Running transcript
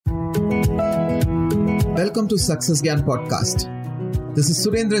Welcome to Success Gyan podcast. This is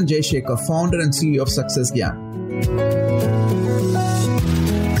Surendran Jayshekhar, founder and CEO of Success Gyan.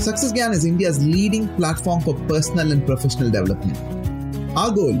 Success Gyan is India's leading platform for personal and professional development.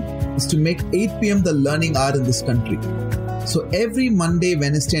 Our goal is to make 8 p.m. the learning hour in this country. So every Monday,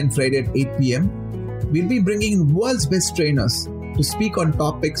 Wednesday and Friday at 8 p.m., we'll be bringing in world's best trainers to speak on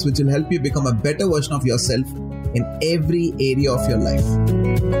topics which will help you become a better version of yourself in every area of your life.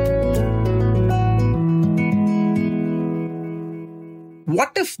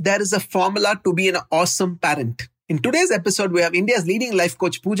 What if there is a formula to be an awesome parent? In today's episode, we have India's leading life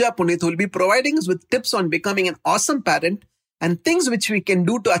coach Pooja Punit, who will be providing us with tips on becoming an awesome parent and things which we can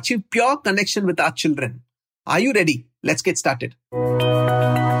do to achieve pure connection with our children. Are you ready? Let's get started.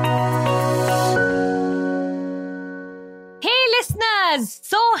 Hey listeners,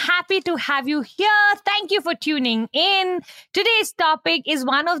 so happy to have you here. Thank you for tuning in. Today's topic is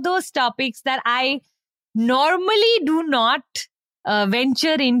one of those topics that I normally do not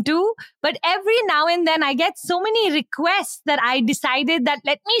venture into, but every now and then I get so many requests that I decided that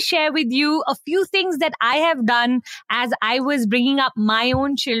let me share with you a few things that I have done as I was bringing up my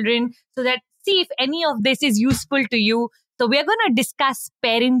own children, so that see if any of this is useful to you. So we're going to discuss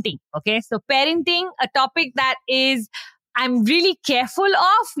parenting. Okay. So parenting, a topic that is I'm really careful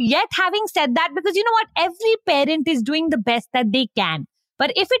of. Yet having said that, because you know what? Every parent is doing the best that they can.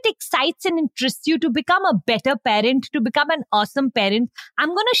 But if it excites and interests you to become a better parent, to become an awesome parent, I'm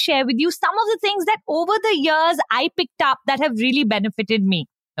going to share with you some of the things that over the years I picked up that have really benefited me.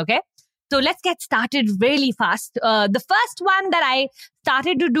 Okay. So let's get started really fast. The first one that I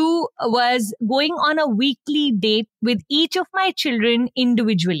started to do was going on a weekly date with each of my children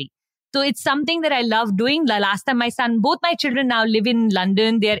individually. So it's something that I love doing. The last time both my children now live in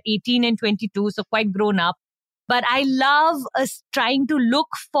London. They're 18 and 22, so quite grown up. But I love trying to look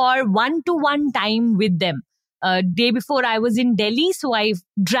for one-to-one time with them. Day before I was in Delhi, so I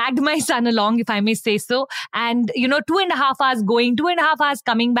dragged my son along, if I may say so. And, 2.5 hours going, 2.5 hours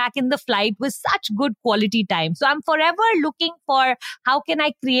coming back in the flight was such good quality time. So I'm forever looking for how can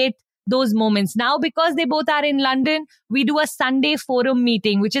I create those moments. Now, because they both are in London, we do a Sunday forum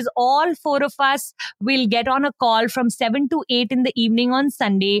meeting, which is all four of us will get on a call from 7 to 8 in the evening on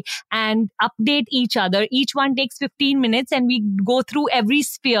Sunday and update each other. Each one takes 15 minutes and we go through every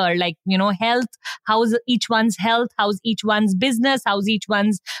sphere, like, health, how's each one's health, how's each one's business, how's each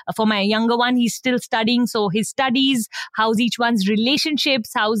one's, for my younger one, he's still studying, so his studies, how's each one's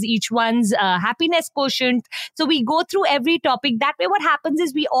relationships, how's each one's happiness quotient. So we go through every topic. That way what happens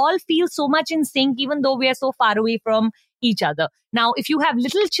is we all feel so much in sync, even though we are so far away from each other. Now, if you have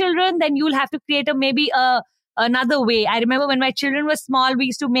little children, then you'll have to create another way. I remember when my children were small, we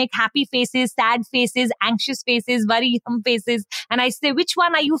used to make happy faces, sad faces, anxious faces, worrisome faces. And I say, which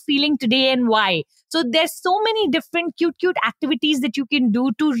one are you feeling today and why? So there's so many different cute activities that you can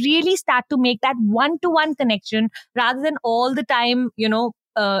do to really start to make that one-to-one connection rather than all the time,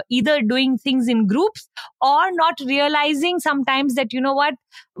 either doing things in groups or not realizing sometimes that,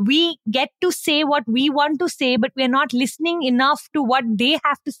 we get to say what we want to say, but we're not listening enough to what they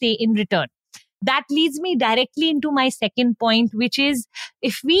have to say in return. That leads me directly into my second point, which is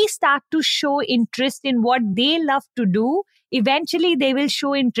if we start to show interest in what they love to do, eventually they will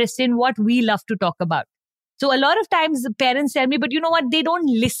show interest in what we love to talk about. So a lot of times the parents tell me, but you know what? They don't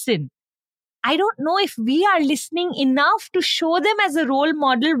listen. I don't know if we are listening enough to show them as a role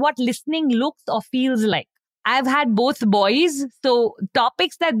model what listening looks or feels like. I've had both boys, so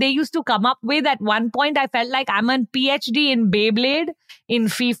topics that they used to come up with at one point, I felt like I'm a PhD in Beyblade, in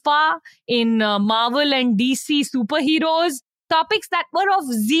FIFA, in Marvel and DC superheroes, topics that were of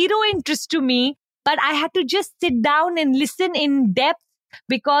zero interest to me, but I had to just sit down and listen in depth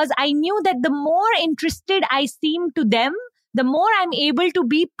because I knew that the more interested I seemed to them, the more I'm able to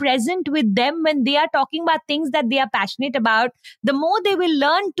be present with them when they are talking about things that they are passionate about, the more they will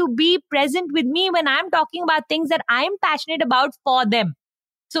learn to be present with me when I'm talking about things that I'm passionate about for them.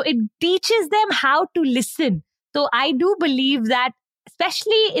 So it teaches them how to listen. So I do believe that,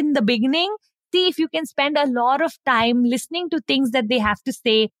 especially in the beginning, see if you can spend a lot of time listening to things that they have to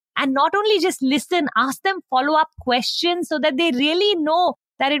say and not only just listen, ask them follow-up questions so that they really know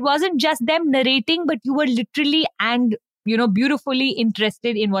that it wasn't just them narrating, but you were literally and beautifully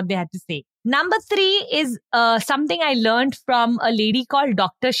interested in what they had to say. Number 3 is something I learned from a lady called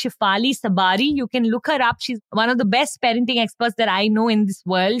Dr. Shefali Sabari. You can look her up. She's one of the best parenting experts that I know in this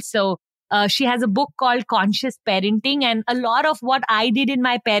world. So She has a book called Conscious Parenting, and a lot of what I did in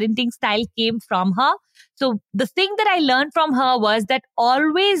my parenting style came from her. So the thing that I learned from her was that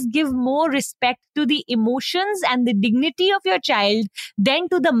always give more respect to the emotions and the dignity of your child than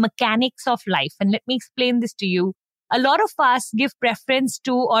to the mechanics of life. And let me explain this to you. A lot of us give preference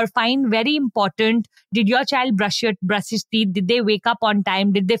to or find very important, did your child brush his teeth? Did they wake up on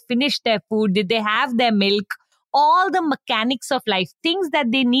time? Did they finish their food? Did they have their milk? All the mechanics of life, things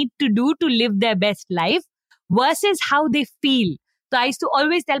that they need to do to live their best life versus how they feel. So I used to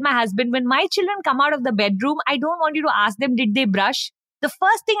always tell my husband, when my children come out of the bedroom, I don't want you to ask them, did they brush? The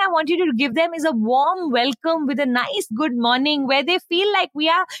first thing I want you to give them is a warm welcome with a nice good morning where they feel like we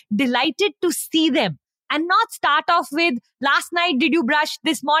are delighted to see them. And not start off with, last night, did you brush?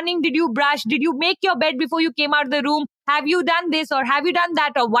 This morning, did you brush? Did you make your bed before you came out of the room? Have you done this or have you done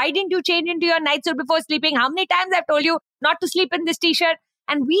that? Or why didn't you change into your nightsuit before sleeping? How many times I've told you not to sleep in this t-shirt?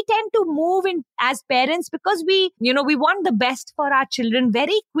 And we tend to move in as parents because we want the best for our children.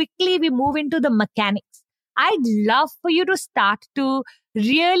 Very quickly, we move into the mechanics. I'd love for you to start to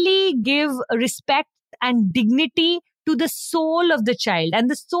really give respect and dignity to the soul of the child. And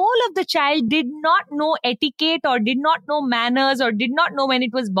the soul of the child did not know etiquette or did not know manners or did not know when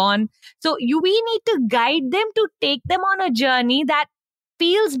it was born. So we need to guide them to take them on a journey that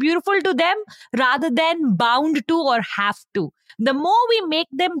feels beautiful to them rather than bound to or have to. The more we make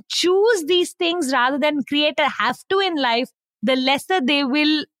them choose these things rather than create a have to in life, the lesser they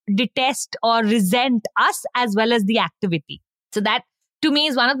will detest or resent us as well as the activity. So that to me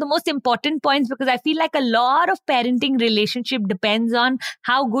is one of the most important points, because I feel like a lot of parenting relationship depends on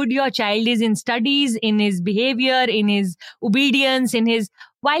how good your child is in studies, in his behavior, in his obedience,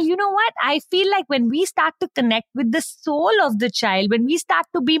 while you know what, I feel like when we start to connect with the soul of the child, when we start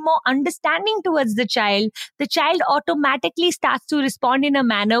to be more understanding towards the child automatically starts to respond in a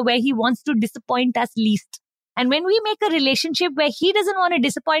manner where he wants to disappoint us least. And when we make a relationship where he doesn't want to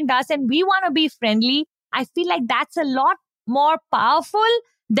disappoint us and we want to be friendly, I feel like that's a lot more powerful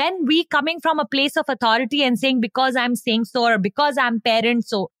than we coming from a place of authority and saying, because I'm saying so or because I'm parent,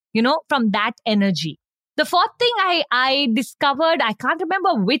 so, from that energy. The fourth thing I discovered, I can't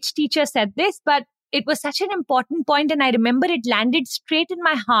remember which teacher said this, but it was such an important point and I remember it landed straight in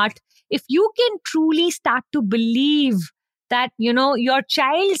my heart. If you can truly start to believe that, your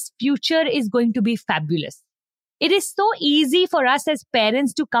child's future is going to be fabulous. It is so easy for us as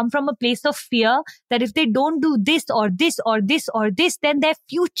parents to come from a place of fear that if they don't do this or this or this or this, then their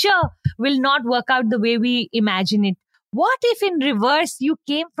future will not work out the way we imagine it. What if in reverse, you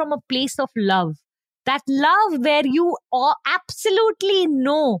came from a place of love? That love where you absolutely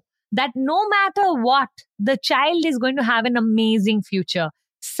know that no matter what, the child is going to have an amazing future.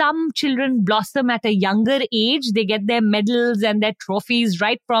 Some children blossom at a younger age. They get their medals and their trophies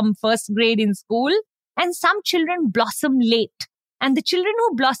right from first grade in school. And some children blossom late. And the children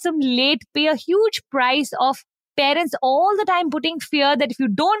who blossom late pay a huge price of parents all the time putting fear that if you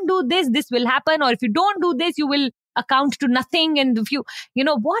don't do this, this will happen. Or if you don't do this, you will account to nothing. And if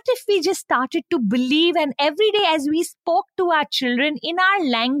what if we just started to believe, and every day as we spoke to our children in our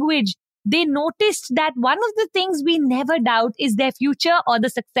language, they noticed that one of the things we never doubt is their future or the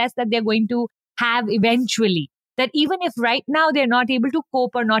success that they're going to have eventually. That even if right now they're not able to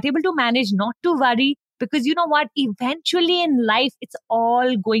cope or not able to manage, not to worry, because you know what, eventually in life, it's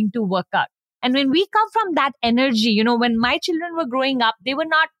all going to work out. And when we come from that energy, when my children were growing up, they were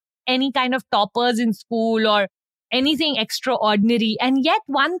not any kind of toppers in school or anything extraordinary. And yet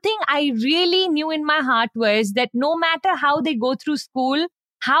one thing I really knew in my heart was that no matter how they go through school,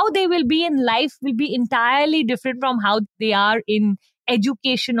 how they will be in life will be entirely different from how they are in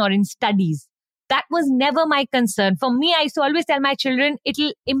education or in studies. That was never my concern. For me, I used to always tell my children,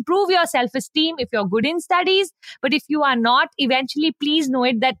 it'll improve your self-esteem if you're good in studies. But if you are not, eventually, please know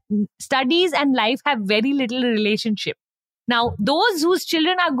it that studies and life have very little relationship. Now, those whose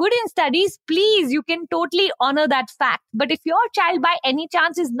children are good in studies, please, you can totally honor that fact. But if your child by any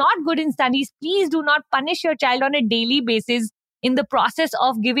chance is not good in studies, please do not punish your child on a daily basis in the process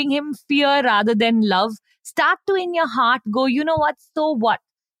of giving him fear rather than love. Start to in your heart go, you know what, so what?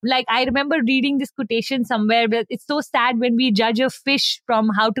 Like I remember reading this quotation somewhere, but it's so sad when we judge a fish from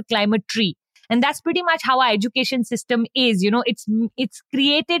how to climb a tree. And that's pretty much how our education system is. It's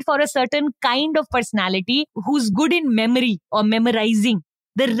created for a certain kind of personality who's good in memory or memorizing.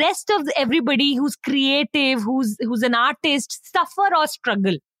 The rest of everybody who's creative, who's an artist, suffer or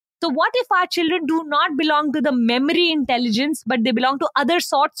struggle. So what if our children do not belong to the memory intelligence, but they belong to other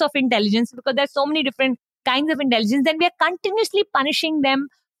sorts of intelligence, because there's so many different kinds of intelligence, then we are continuously punishing them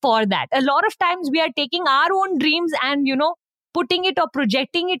for that. A lot of times we are taking our own dreams and, putting it or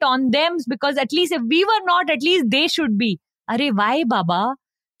projecting it on them because at least if we were not, at least they should be. Arey, why, Baba?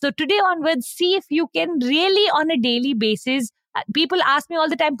 So today onwards, see if you can really on a daily basis. People ask me all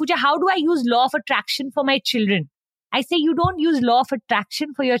the time, Pooja, how do I use law of attraction for my children? I say you don't use law of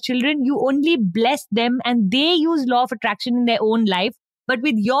attraction for your children. You only bless them and they use law of attraction in their own life. But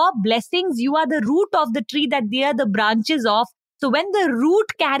with your blessings, you are the root of the tree that they are the branches of. So when the root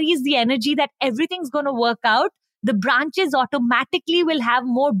carries the energy that everything's going to work out, the branches automatically will have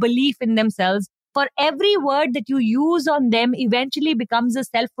more belief in themselves. For every word that you use on them eventually becomes a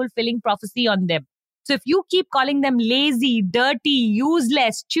self-fulfilling prophecy on them. So if you keep calling them lazy, dirty,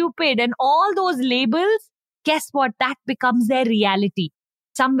 useless, stupid, and all those labels, guess what? That becomes their reality.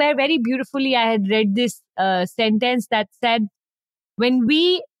 Somewhere very beautifully, I had read this sentence that said, when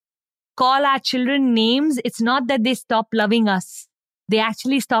we call our children names, it's not that they stop loving us. They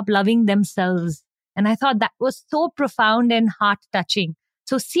actually stop loving themselves. And I thought that was so profound and heart-touching.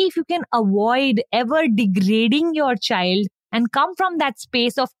 So see if you can avoid ever degrading your child and come from that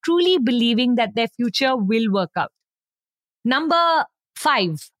space of truly believing that their future will work out. Number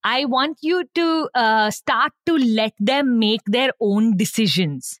 5, I want you to start to let them make their own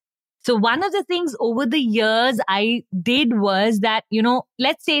decisions. So one of the things over the years I did was that,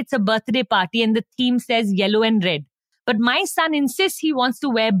 let's say it's a birthday party and the theme says yellow and red. But my son insists he wants to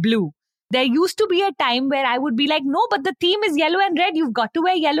wear blue. There used to be a time where I would be like, no, but the theme is yellow and red. You've got to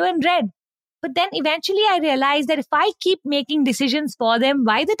wear yellow and red. But then eventually I realized that if I keep making decisions for them,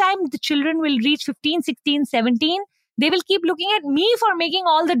 by the time the children will reach 15, 16, 17, they will keep looking at me for making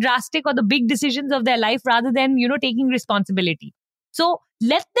all the drastic or the big decisions of their life rather than, taking responsibility. So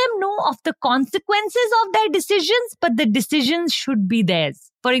let them know of the consequences of their decisions, but the decisions should be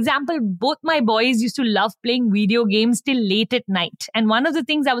theirs. For example, both my boys used to love playing video games till late at night. And one of the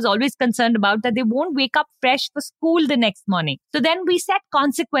things I was always concerned about that they won't wake up fresh for school the next morning. So then we set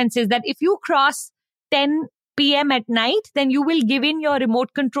consequences that if you cross 10 p.m. at night, then you will give in your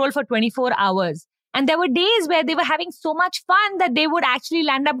remote control for 24 hours. And there were days where they were having so much fun that they would actually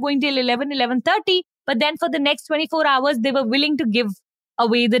land up going till 11:30. But then for the next 24 hours, they were willing to give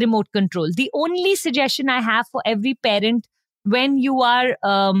away the remote control. The only suggestion I have for every parent when you are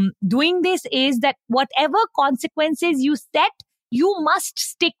doing this is that whatever consequences you set, you must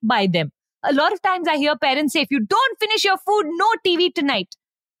stick by them. A lot of times I hear parents say, if you don't finish your food, no TV tonight.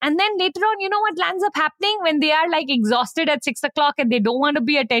 And then later on, you know what lands up happening? When they are like exhausted at 6 o'clock and they don't want to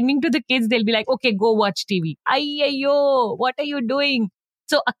be attending to the kids, they'll be like, okay, go watch TV. Ayyo, what are you doing?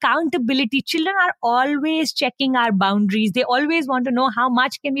 So accountability, children are always checking our boundaries. They always want to know how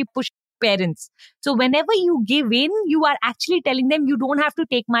much can we push parents. So whenever you give in, you are actually telling them you don't have to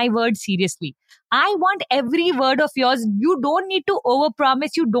take my word seriously. I want every word of yours. You don't need to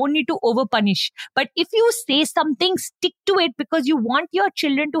overpromise. You don't need to overpunish. But if you say something, stick to it because you want your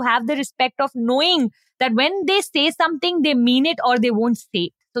children to have the respect of knowing that when they say something, they mean it or they won't say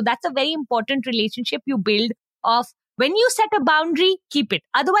it. So that's a very important relationship you build of when you set a boundary, keep it.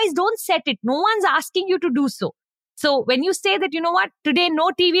 Otherwise, don't set it. No one's asking you to do so. So when you say that, you know what, today no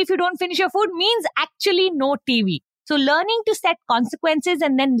TV if you don't finish your food means actually no TV. So learning to set consequences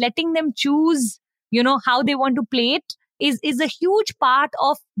and then letting them choose, how they want to play it is a huge part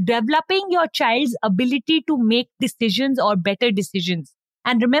of developing your child's ability to make decisions or better decisions.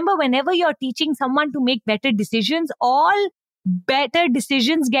 And remember, whenever you're teaching someone to make better decisions, all better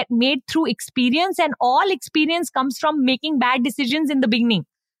decisions get made through experience and all experience comes from making bad decisions in the beginning.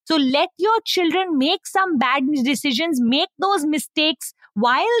 So let your children make some bad decisions, make those mistakes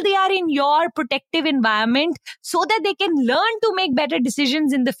while they are in your protective environment so that they can learn to make better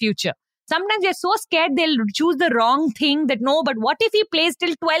decisions in the future. Sometimes they're so scared they'll choose the wrong thing that no, but what if he plays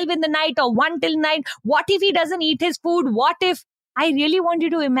till 12 in the night or 1 till night? What if he doesn't eat his food? What if? I really want you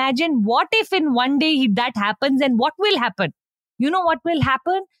to imagine what if in one day that happens and what will happen? You know what will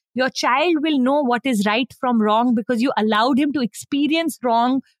happen? Your child will know what is right from wrong because you allowed him to experience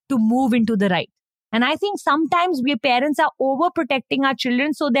wrong to move into the right. And I think sometimes we parents are overprotecting our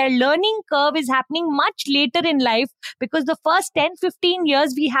children. So their learning curve is happening much later in life because the first 10, 15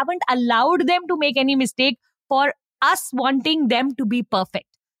 years, we haven't allowed them to make any mistake for us wanting them to be perfect.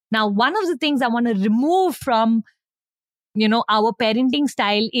 Now, one of the things I want to remove from, our parenting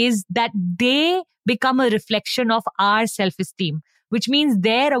style is that they become a reflection of our self-esteem, which means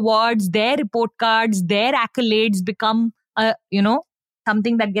their awards, their report cards, their accolades become,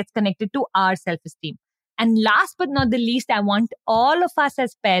 something that gets connected to our self-esteem. And last but not the least, I want all of us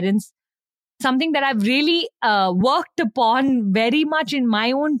as parents, something that I've really worked upon very much in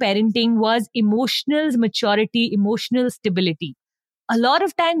my own parenting was emotional maturity, emotional stability. a lot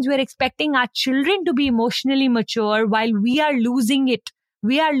of times we're expecting our children to be emotionally mature while we are losing it.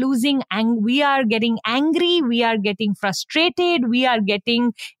 We are losing, we are getting angry, we are getting frustrated, we are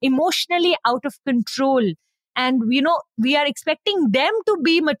getting emotionally out of control. And, we are expecting them to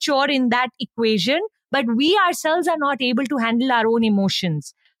be mature in that equation, but we ourselves are not able to handle our own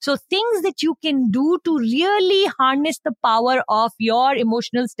emotions. So things that you can do to really harness the power of your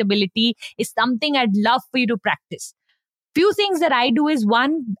emotional stability is something I'd love for you to practice. Few things that I do is,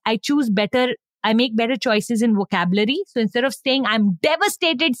 one, I make better choices in vocabulary. So instead of saying, I'm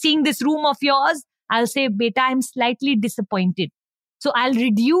devastated seeing this room of yours, I'll say, beta, I'm slightly disappointed. So I'll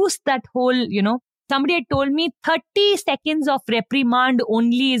reduce that whole, somebody had told me 30 seconds of reprimand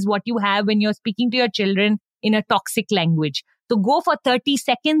only is what you have when you're speaking to your children in a toxic language. So go for 30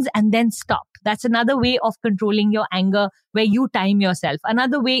 seconds and then stop. That's another way of controlling your anger, where you time yourself.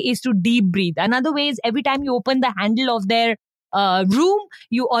 Another way is to deep breathe. Another way is every time you open the handle of their room,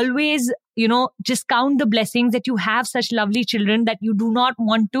 you always, just count the blessings that you have such lovely children that you do not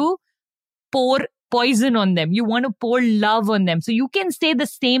want to pour poison on them. You want to pour love on them. So you can say the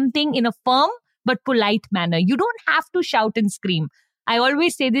same thing in a firm but polite manner. You don't have to shout and scream. I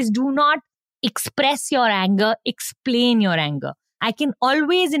always say this, do not express your anger, explain your anger. I can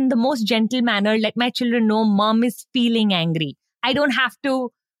always, in the most gentle manner, let my children know mom is feeling angry. I don't have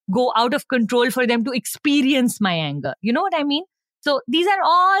to go out of control for them to experience my anger. You know what I mean? So these are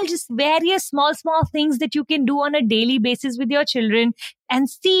all just various small things that you can do on a daily basis with your children and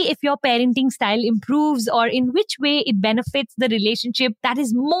see if your parenting style improves or in which way it benefits the relationship that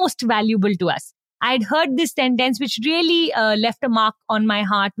is most valuable to us. I'd heard this sentence which really left a mark on my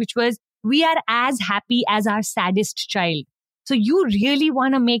heart, which was, we are as happy as our saddest child. So you really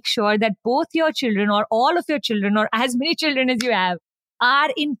want to make sure that both your children or all of your children or as many children as you have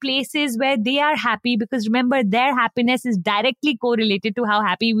are in places where they are happy, because remember, their happiness is directly correlated to how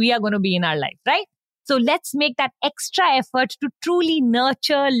happy we are going to be in our life, right? So let's make that extra effort to truly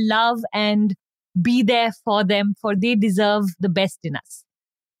nurture, love, and be there for them, for they deserve the best in us.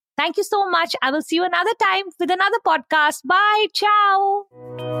 Thank you so much. I will see you another time with another podcast. Bye. Ciao.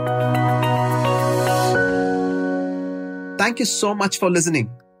 Thank you so much for listening.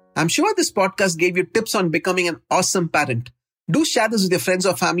 I'm sure this podcast gave you tips on becoming an awesome parent. Do share this with your friends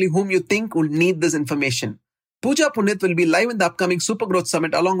or family whom you think will need this information. Pooja Punit will be live in the upcoming Super Growth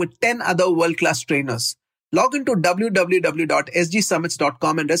Summit along with 10 other world-class trainers. Log into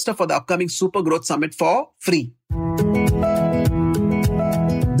www.sgsummits.com and register for the upcoming Super Growth Summit for free.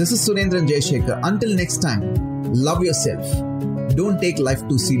 This is Surendran Jayashekhar. Until next time, love yourself. Don't take life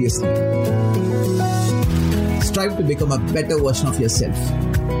too seriously. Strive to become a better version of yourself.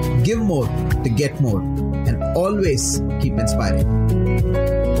 Give more to get more. And always keep inspiring.